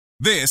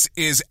This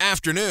is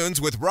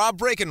Afternoons with Rob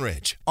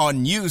Breckenridge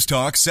on News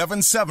Talk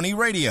 770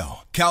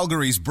 Radio,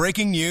 Calgary's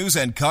breaking news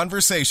and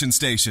conversation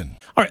station.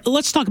 All right,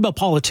 let's talk about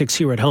politics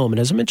here at home. And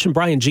as I mentioned,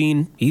 Brian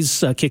Jean,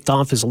 he's kicked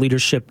off his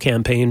leadership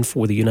campaign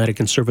for the United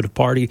Conservative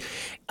Party,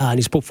 and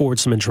he's put forward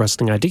some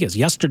interesting ideas.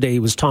 Yesterday, he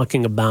was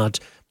talking about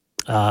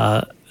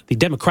the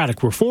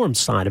democratic reform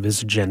side of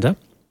his agenda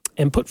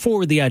and put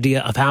forward the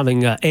idea of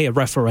having a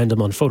referendum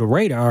on photo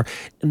radar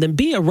and then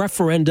B, a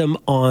referendum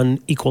on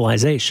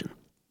equalization.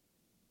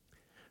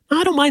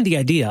 I don't mind the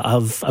idea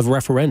of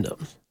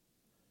referendums.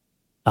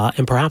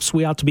 And perhaps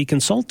we ought to be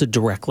consulted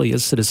directly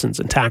as citizens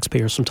and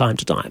taxpayers from time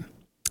to time.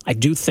 I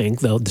do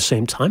think, though, at the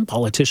same time,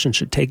 politicians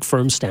should take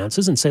firm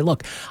stances and say,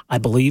 look, I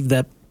believe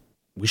that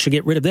we should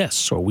get rid of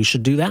this or we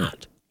should do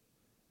that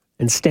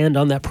and stand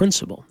on that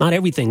principle. Not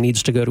everything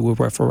needs to go to a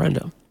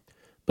referendum.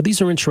 But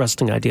these are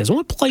interesting ideas. I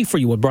want to play for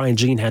you what Brian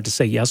Jean had to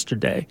say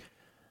yesterday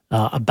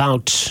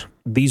about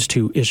these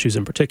two issues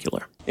in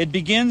particular. It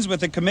begins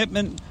with a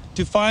commitment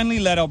to finally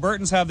let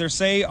Albertans have their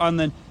say on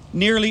the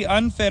nearly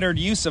unfettered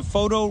use of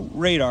photo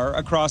radar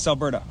across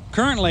Alberta.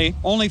 Currently,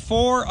 only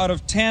 4 out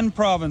of 10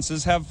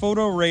 provinces have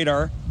photo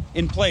radar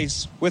in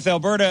place, with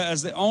Alberta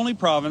as the only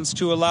province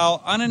to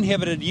allow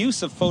uninhibited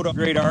use of photo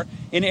radar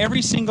in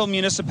every single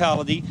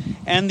municipality,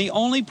 and the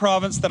only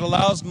province that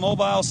allows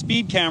mobile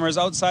speed cameras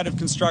outside of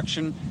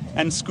construction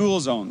and school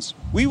zones.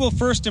 We will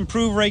first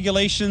improve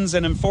regulations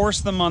and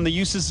enforce them on the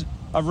uses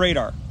of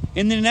radar.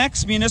 In the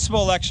next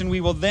municipal election,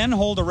 we will then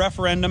hold a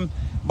referendum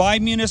by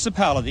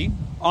municipality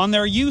on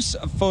their use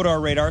of photo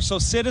radar so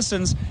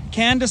citizens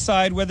can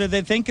decide whether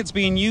they think it's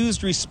being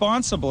used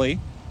responsibly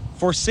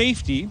for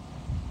safety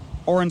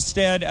or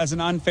instead as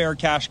an unfair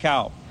cash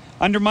cow.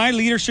 Under my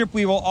leadership,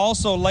 we will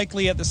also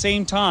likely at the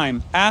same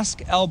time ask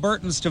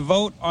Albertans to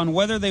vote on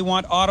whether they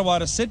want Ottawa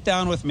to sit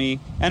down with me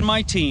and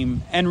my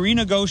team and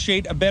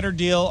renegotiate a better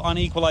deal on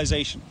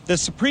equalization. The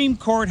Supreme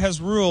Court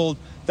has ruled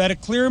that a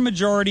clear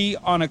majority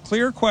on a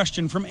clear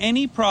question from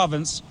any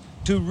province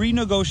to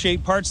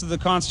renegotiate parts of the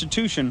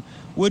Constitution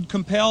would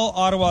compel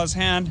Ottawa's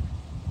hand,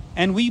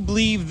 and we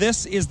believe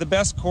this is the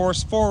best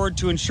course forward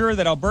to ensure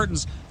that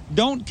Albertans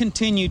don't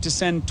continue to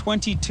send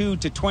 $22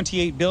 to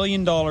 $28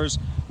 billion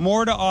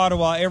more to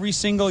Ottawa every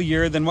single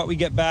year than what we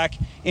get back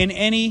in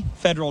any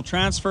federal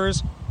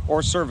transfers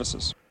or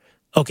services.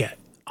 Okay,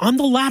 on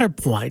the latter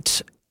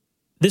point,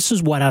 this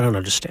is what I don't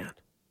understand.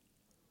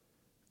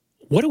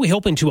 What are we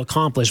hoping to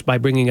accomplish by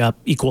bringing up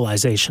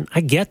equalization? I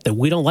get that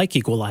we don't like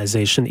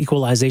equalization.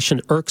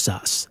 Equalization irks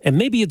us. And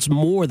maybe it's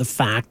more the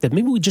fact that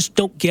maybe we just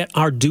don't get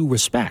our due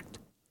respect.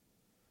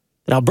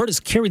 That Alberta's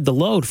carried the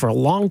load for a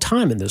long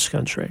time in this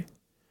country.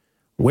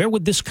 Where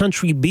would this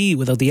country be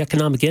without the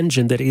economic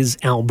engine that is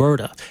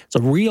Alberta? It's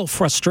a real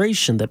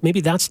frustration that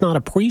maybe that's not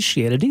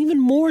appreciated, and even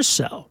more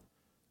so.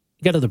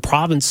 You got other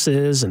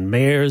provinces and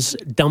mayors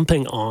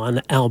dumping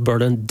on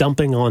Alberta and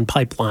dumping on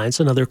pipelines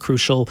and other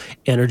crucial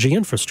energy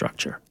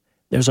infrastructure.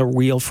 There's a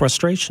real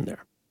frustration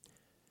there.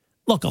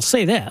 Look, I'll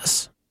say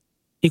this.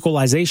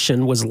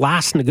 Equalization was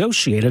last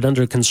negotiated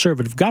under a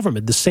Conservative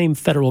government, the same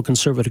federal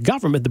Conservative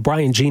government that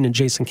Brian Jean and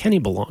Jason Kenney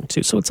belonged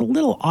to. So it's a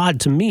little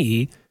odd to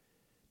me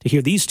to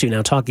hear these two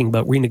now talking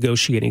about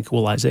renegotiating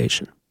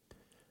equalization.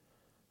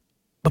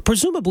 But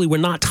presumably we're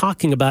not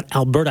talking about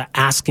Alberta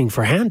asking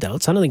for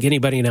handouts. I don't think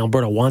anybody in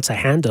Alberta wants a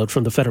handout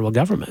from the federal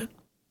government.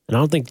 And I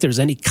don't think there's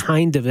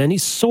any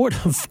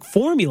sort of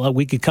formula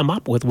we could come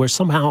up with where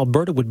somehow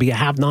Alberta would be a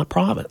have-not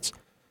province.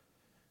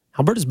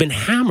 Alberta's been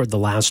hammered the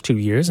last 2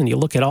 years, and you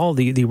look at all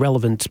the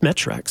relevant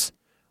metrics,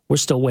 we're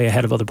still way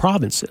ahead of other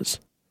provinces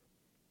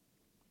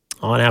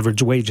on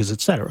average wages,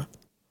 etc.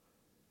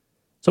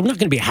 So we're not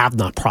going to be a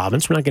have-not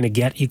province. We're not going to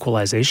get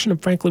equalization,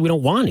 and frankly, we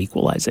don't want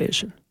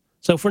equalization.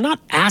 So if we're not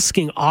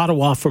asking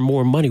Ottawa for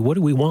more money, what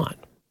do we want?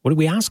 What are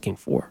we asking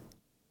for?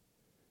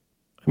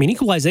 I mean,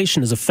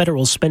 equalization is a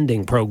federal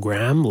spending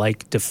program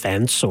like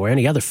defense or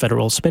any other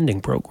federal spending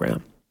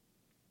program.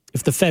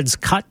 If the feds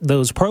cut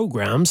those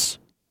programs,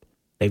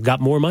 they've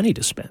got more money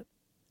to spend.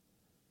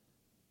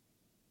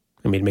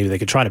 I mean, maybe they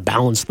could try to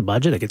balance the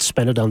budget. They could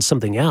spend it on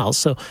something else.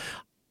 So,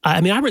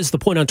 I mean, I raised the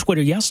point on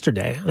Twitter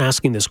yesterday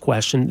asking this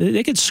question.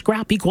 They could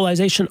scrap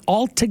equalization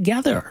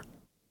altogether.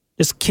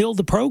 Just kill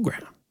the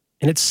program.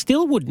 And it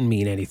still wouldn't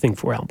mean anything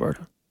for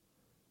Alberta.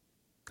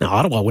 Now,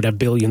 Ottawa would have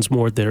billions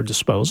more at their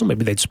disposal.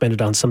 Maybe they'd spend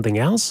it on something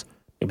else.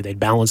 Maybe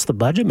they'd balance the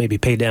budget, maybe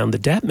pay down the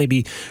debt,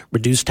 maybe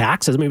reduce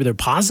taxes. Maybe there are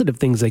positive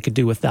things they could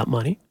do with that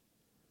money.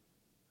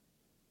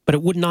 But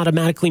it wouldn't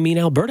automatically mean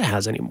Alberta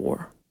has any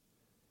more.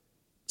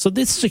 So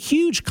this is a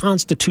huge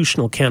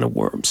constitutional can of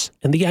worms.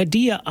 And the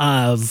idea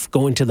of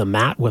going to the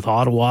mat with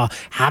Ottawa,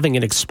 having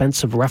an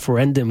expensive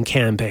referendum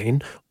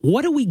campaign,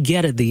 what do we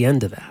get at the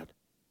end of that?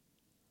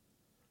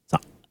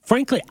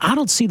 Frankly, I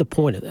don't see the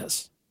point of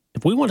this.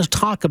 If we want to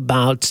talk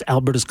about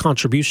Alberta's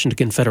contribution to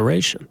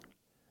Confederation,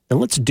 then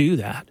let's do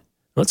that.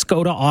 Let's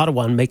go to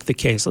Ottawa and make the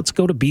case. Let's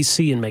go to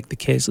BC and make the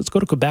case. Let's go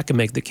to Quebec and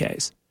make the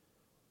case.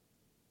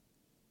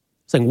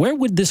 Saying, where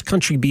would this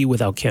country be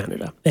without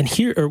Canada? And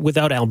here, or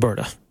without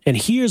Alberta? And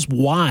here's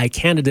why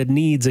Canada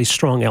needs a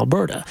strong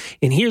Alberta.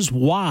 And here's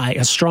why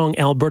a strong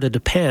Alberta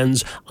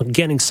depends on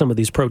getting some of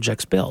these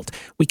projects built.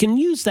 We can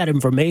use that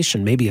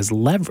information maybe as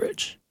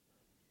leverage.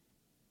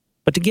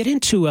 But to get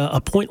into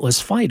a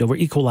pointless fight over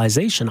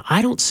equalization,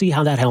 I don't see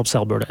how that helps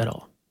Alberta at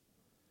all.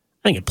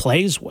 I think it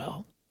plays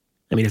well.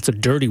 I mean, it's a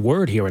dirty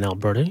word here in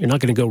Alberta. You're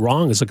not going to go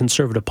wrong as a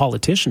conservative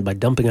politician by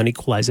dumping on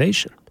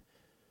equalization.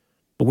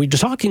 But we're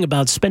talking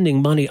about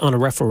spending money on a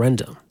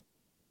referendum.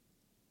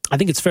 I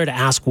think it's fair to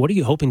ask, what are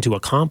you hoping to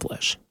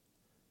accomplish?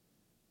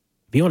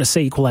 If you want to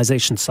say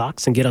equalization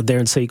sucks, and get out there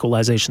and say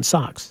equalization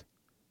sucks.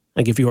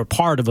 Like if you're a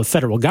part of a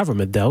federal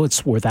government, though,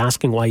 it's worth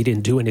asking why you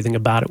didn't do anything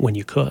about it when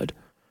you could.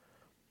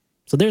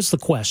 So there's the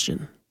question.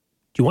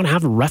 Do you want to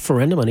have a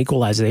referendum on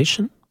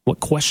equalization?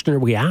 What question are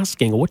we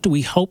asking? What do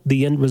we hope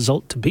the end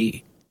result to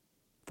be?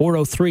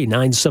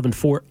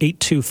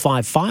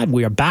 403-974-8255.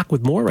 We are back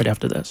with more right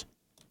after this.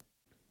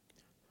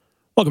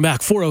 Welcome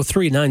back,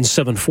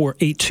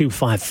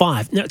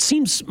 403-974-8255. Now, it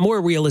seems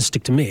more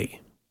realistic to me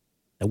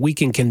that we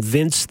can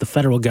convince the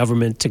federal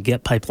government to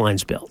get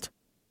pipelines built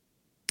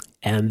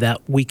and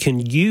that we can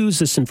use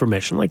this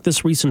information, like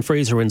this recent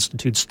Fraser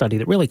Institute study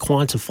that really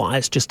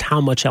quantifies just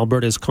how much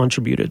Alberta has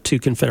contributed to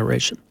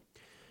Confederation.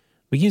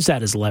 We use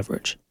that as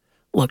leverage.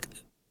 Look,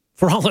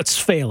 for all its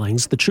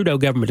failings, the Trudeau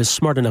government is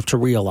smart enough to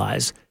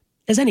realize,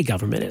 as any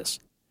government is,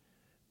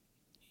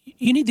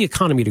 you need the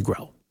economy to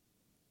grow.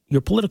 Your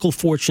political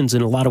fortunes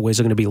in a lot of ways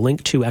are going to be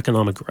linked to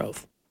economic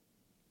growth.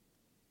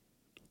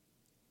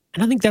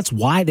 And I think that's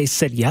why they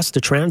said yes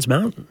to Trans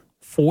Mountain.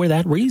 For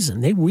that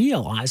reason, they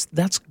realized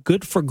that's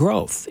good for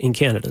growth in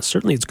Canada.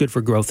 Certainly it's good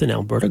for growth in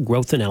Alberta.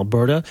 Growth in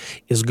Alberta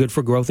is good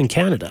for growth in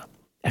Canada.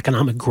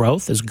 Economic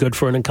growth is good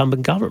for an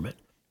incumbent government.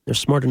 They're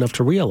smart enough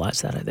to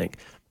realize that, I think.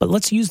 But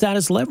let's use that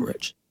as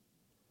leverage.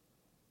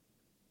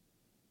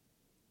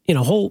 You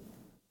know, whole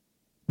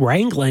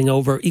wrangling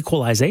over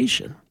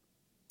equalization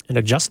and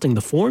adjusting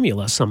the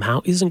formula somehow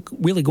isn't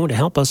really going to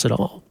help us at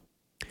all.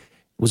 It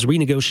was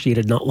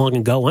renegotiated not long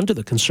ago under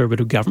the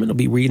Conservative government. It'll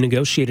be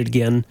renegotiated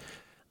again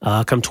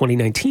come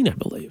 2019, I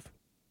believe.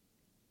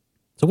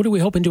 So what are we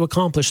hoping to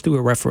accomplish through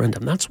a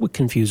referendum? That's what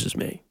confuses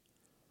me.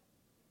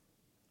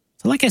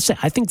 So like I said,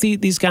 I think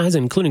these guys,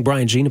 including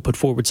Brian Jean, have put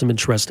forward some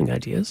interesting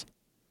ideas.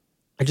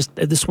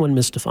 This one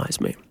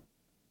mystifies me.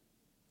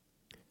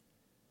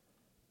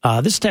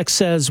 This text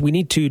says we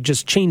need to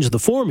just change the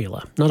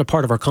formula, not a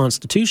part of our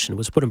Constitution. It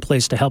was put in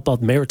place to help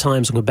out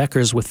Maritimes and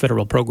Quebecers with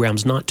federal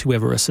programs, not to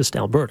ever assist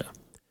Alberta.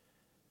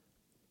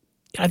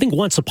 I think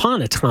once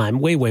upon a time,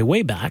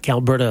 way back,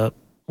 Alberta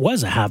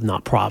was a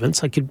have-not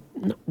province. I could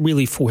not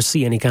really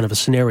foresee any kind of a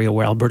scenario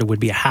where Alberta would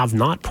be a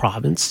have-not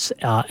province,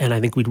 and I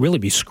think we'd really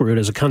be screwed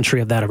as a country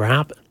if that ever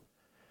happened.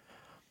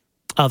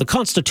 The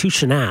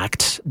Constitution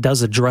Act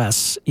does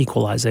address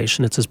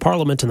equalization. It says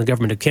Parliament and the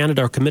Government of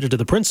Canada are committed to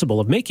the principle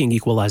of making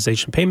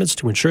equalization payments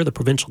to ensure the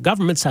provincial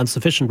governments have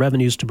sufficient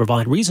revenues to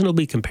provide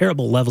reasonably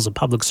comparable levels of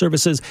public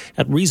services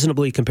at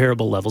reasonably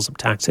comparable levels of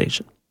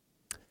taxation.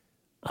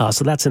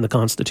 So that's in the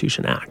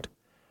Constitution Act.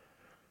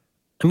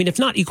 I mean, if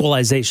not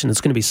equalization, it's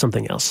going to be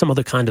something else, some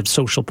other kind of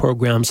social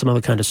program, some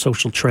other kind of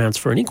social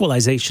transfer. And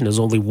equalization is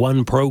only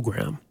one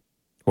program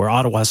where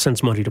Ottawa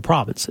sends money to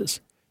provinces.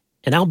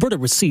 And Alberta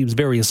receives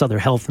various other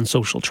health and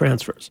social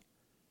transfers.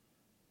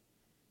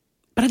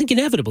 But I think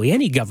inevitably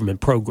any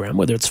government program,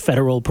 whether it's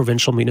federal,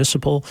 provincial,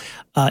 municipal,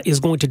 is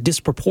going to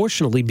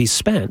disproportionately be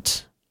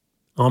spent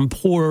on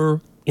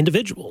poorer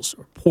individuals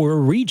or poorer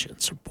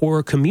regions or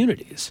poorer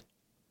communities.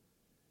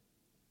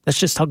 That's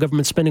just how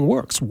government spending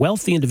works.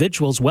 Wealthy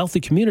individuals,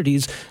 wealthy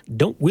communities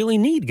don't really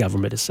need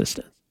government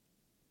assistance.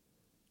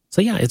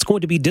 So yeah, it's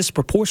going to be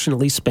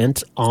disproportionately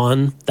spent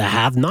on the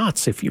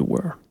have-nots, if you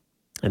were.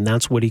 And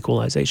that's what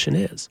equalization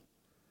is.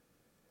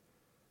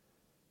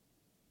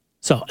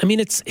 So, I mean,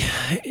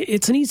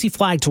 it's an easy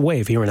flag to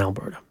wave here in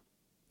Alberta.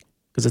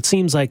 Because it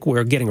seems like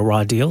we're getting a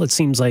raw deal. It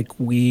seems like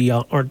we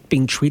aren't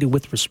being treated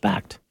with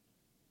respect.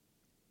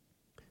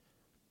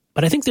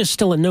 But I think there's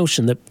still a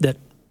notion that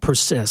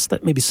persists,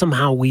 that maybe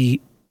somehow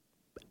we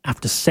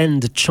have to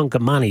send a chunk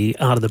of money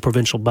out of the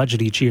provincial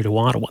budget each year to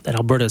Ottawa, that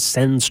Alberta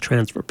sends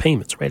transfer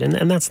payments, right?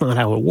 And that's not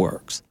how it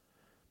works.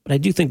 But I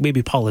do think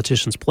maybe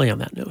politicians play on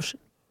that notion.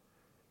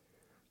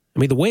 I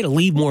mean, the way to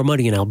leave more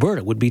money in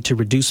Alberta would be to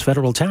reduce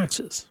federal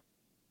taxes.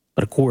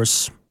 But of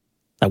course,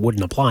 that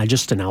wouldn't apply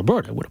just in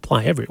Alberta. It would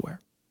apply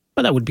everywhere.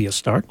 But that would be a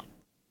start.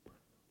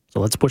 So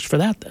let's push for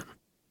that then.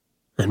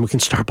 And we can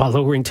start by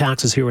lowering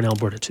taxes here in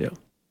Alberta too.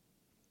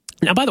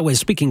 Now, by the way,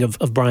 speaking of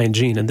Brian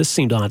Jean, and this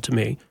seemed odd to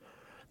me,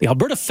 the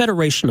Alberta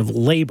Federation of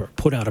Labour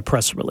put out a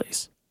press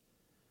release.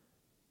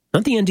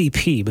 Not the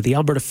NDP, but the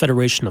Alberta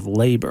Federation of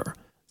Labour.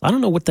 I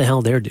don't know what the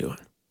hell they're doing.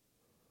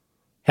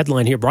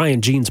 Headline here,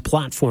 Brian Jean's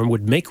platform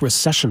would make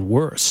recession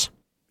worse.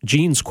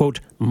 Jean's,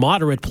 quote,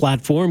 moderate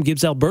platform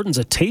gives Albertans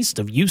a taste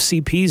of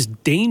UCP's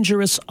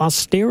dangerous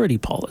austerity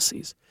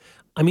policies.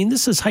 I mean,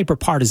 this is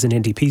hyper-partisan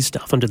NDP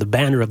stuff under the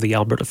banner of the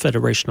Alberta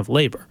Federation of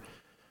Labour,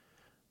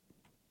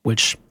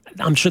 which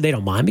I'm sure they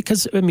don't mind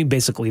because, I mean,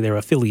 basically they're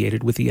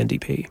affiliated with the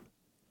NDP.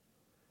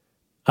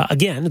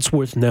 Again, it's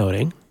worth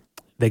noting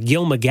that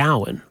Gil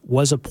McGowan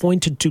was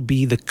appointed to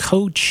be the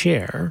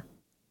co-chair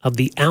of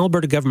the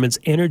Alberta government's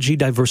Energy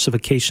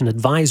Diversification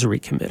Advisory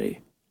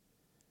Committee.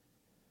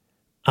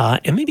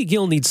 And maybe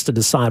Gil needs to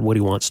decide what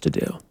he wants to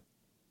do.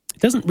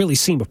 It doesn't really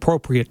seem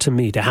appropriate to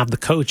me to have the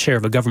co-chair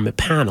of a government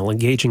panel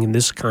engaging in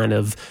this kind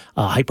of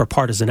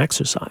hyper-partisan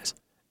exercise.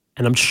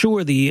 And I'm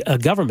sure the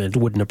government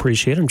wouldn't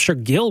appreciate it. I'm sure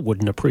Gil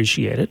wouldn't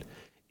appreciate it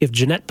if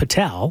Jeanette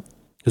Patel,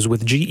 who's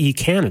with GE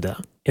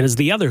Canada and is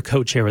the other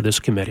co-chair of this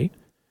committee,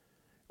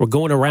 were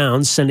going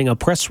around sending out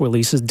press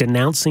releases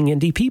denouncing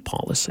NDP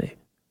policy.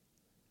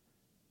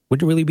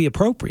 Wouldn't really be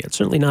appropriate.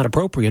 Certainly not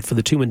appropriate for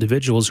the two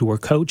individuals who were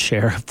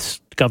co-chair of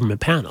this government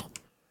panel.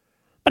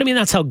 But I mean,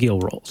 that's how Gil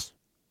rolls,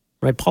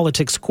 right?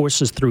 Politics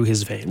courses through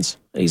his veins.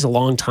 He's a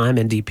longtime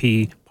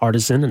NDP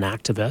partisan and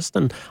activist,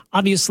 and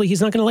obviously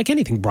he's not going to like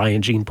anything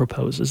Brian Jean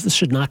proposes. This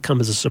should not come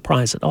as a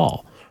surprise at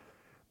all.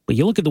 But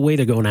you look at the way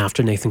they're going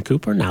after Nathan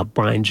Cooper, now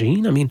Brian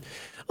Jean. I mean,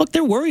 look,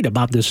 they're worried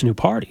about this new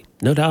party.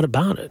 No doubt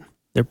about it.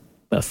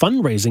 Their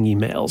fundraising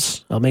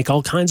emails make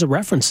all kinds of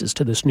references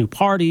to this new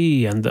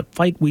party and the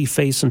fight we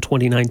face in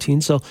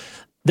 2019. So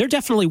they're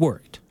definitely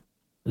worried.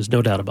 There's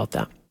no doubt about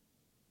that.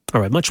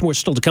 All right, much more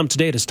still to come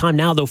today. It is time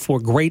now, though, for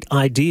Great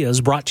Ideas,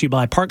 brought to you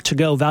by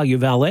Park2Go Value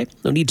Valet.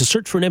 No need to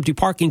search for an empty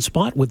parking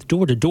spot with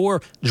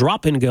door-to-door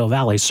drop-and-go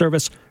valet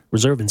service.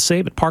 Reserve and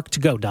save at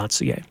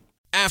park2go.ca.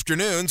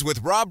 Afternoons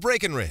with Rob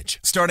Breckenridge,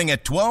 starting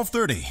at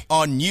 12:30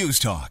 on News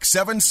Talk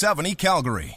 770 Calgary.